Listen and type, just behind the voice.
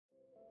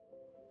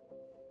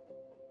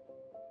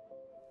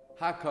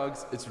Hi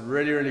COGS, it's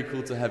really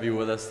cool to have you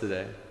with us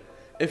today.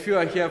 If you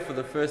are here for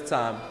the first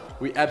time,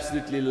 we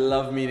absolutely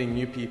love meeting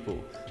new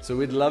people, so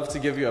we'd love to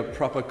give you a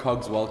proper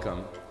COGS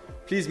welcome.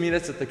 Please meet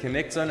us at the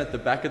Connect Zone at the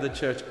back of the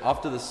church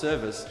after the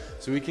service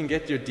so we can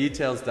get your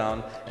details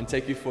down and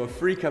take you for a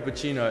free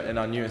cappuccino in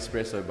our new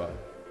espresso bar.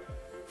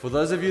 For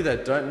those of you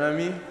that don't know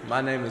me, my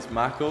name is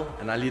Michael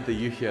and I lead the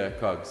youth here at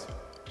COGS.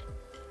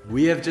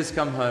 We have just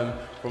come home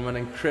from an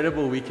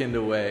incredible weekend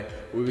away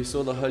where we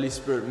saw the Holy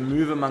Spirit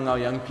move among our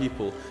young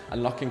people,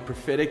 unlocking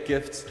prophetic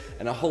gifts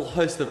and a whole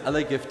host of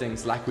other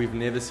giftings like we've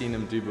never seen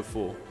Him do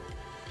before.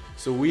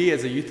 So we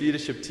as a youth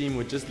leadership team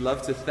would just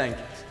love to thank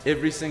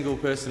every single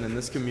person in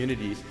this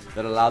community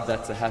that allowed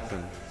that to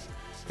happen.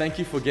 Thank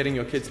you for getting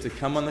your kids to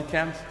come on the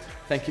camp,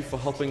 thank you for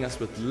helping us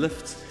with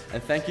lifts,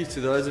 and thank you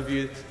to those of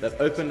you that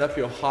opened up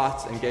your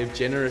hearts and gave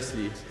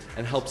generously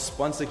and helped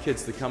sponsor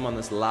kids to come on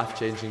this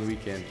life-changing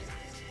weekend.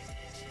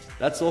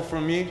 That's all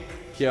from me.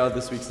 Here are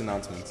this week's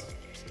announcements.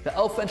 The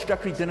Alpha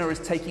Introductory Dinner is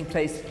taking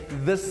place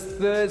this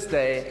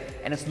Thursday,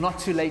 and it's not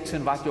too late to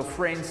invite your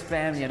friends,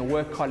 family, and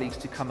work colleagues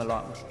to come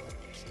along.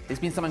 There's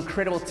been some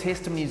incredible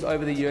testimonies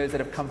over the years that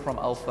have come from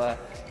Alpha,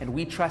 and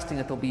we're trusting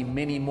that there'll be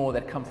many more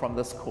that come from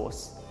this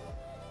course.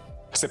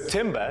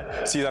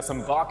 September sees us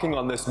embarking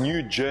on this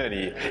new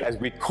journey, as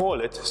we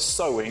call it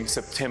Sowing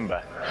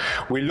September.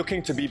 We're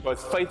looking to be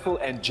both faithful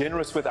and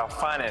generous with our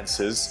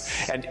finances,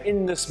 and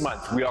in this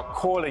month we are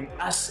calling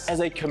us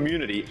as a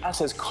community, us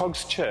as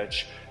COGS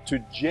Church, to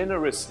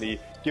generously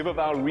give of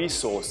our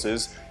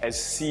resources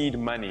as seed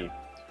money.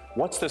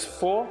 What's this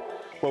for?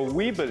 Well,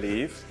 we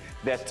believe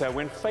that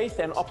when faith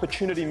and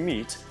opportunity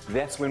meet,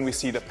 that's when we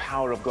see the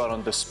power of God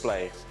on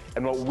display.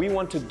 And what we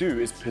want to do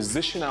is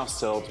position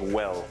ourselves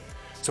well.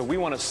 So we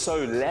want to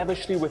sow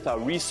lavishly with our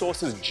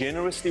resources,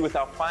 generously with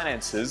our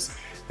finances,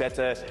 that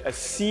a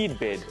seed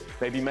bed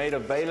may be made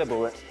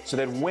available so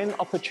that when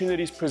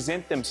opportunities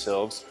present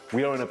themselves,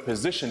 we are in a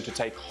position to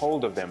take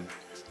hold of them.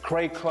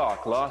 Craig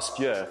Clark last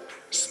year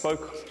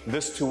spoke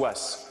this to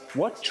us.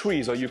 What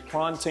trees are you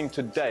planting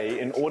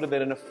today in order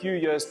that in a few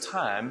years'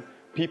 time,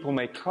 people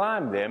may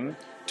climb them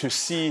to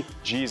see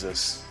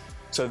Jesus?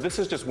 So this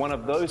is just one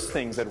of those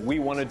things that we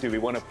want to do. We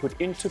want to put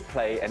into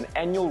play an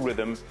annual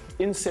rhythm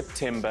in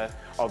September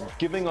of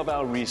giving of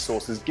our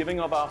resources,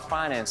 giving of our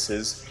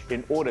finances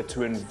in order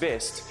to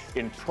invest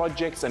in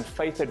projects and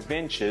faith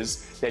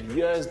adventures that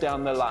years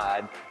down the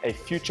line, a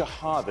future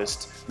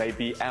harvest may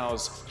be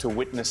ours to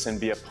witness and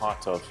be a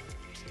part of.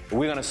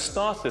 We're going to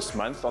start this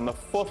month on the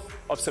 4th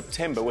of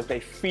September with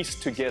a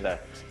feast together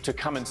to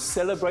come and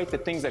celebrate the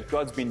things that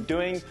God's been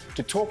doing,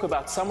 to talk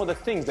about some of the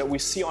things that we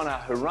see on our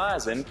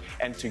horizon,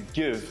 and to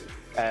give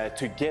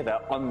together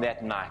on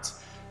that night.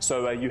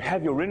 So you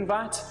have your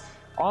invite,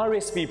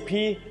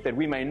 RSVP, that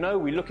we may know.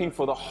 We're looking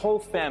for the whole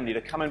family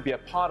to come and be a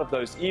part of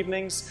those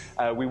evenings.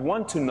 We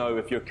want to know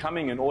if you're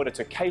coming in order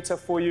to cater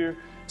for you.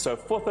 So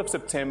 4th of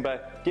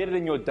September, get it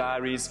in your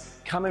diaries,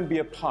 come and be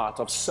a part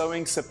of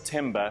Sowing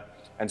September,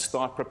 and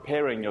start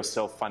preparing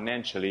yourself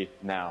financially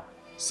now.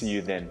 See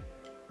you then.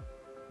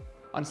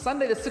 On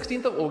Sunday the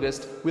 16th of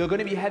August, we are going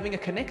to be having a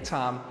Connect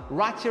time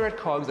right here at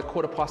COGS at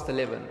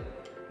 11:15.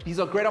 These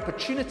are great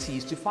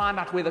opportunities to find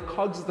out whether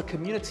COGS is the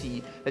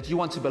community that you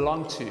want to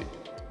belong to.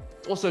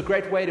 It's also a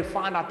great way to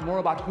find out more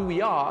about who we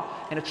are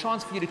and a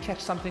chance for you to catch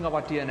something of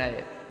our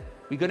DNA.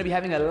 We're going to be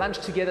having a lunch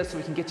together so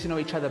we can get to know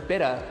each other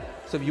better.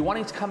 So if you're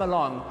wanting to come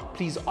along,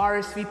 please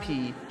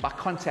RSVP by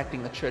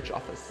contacting the church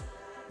office.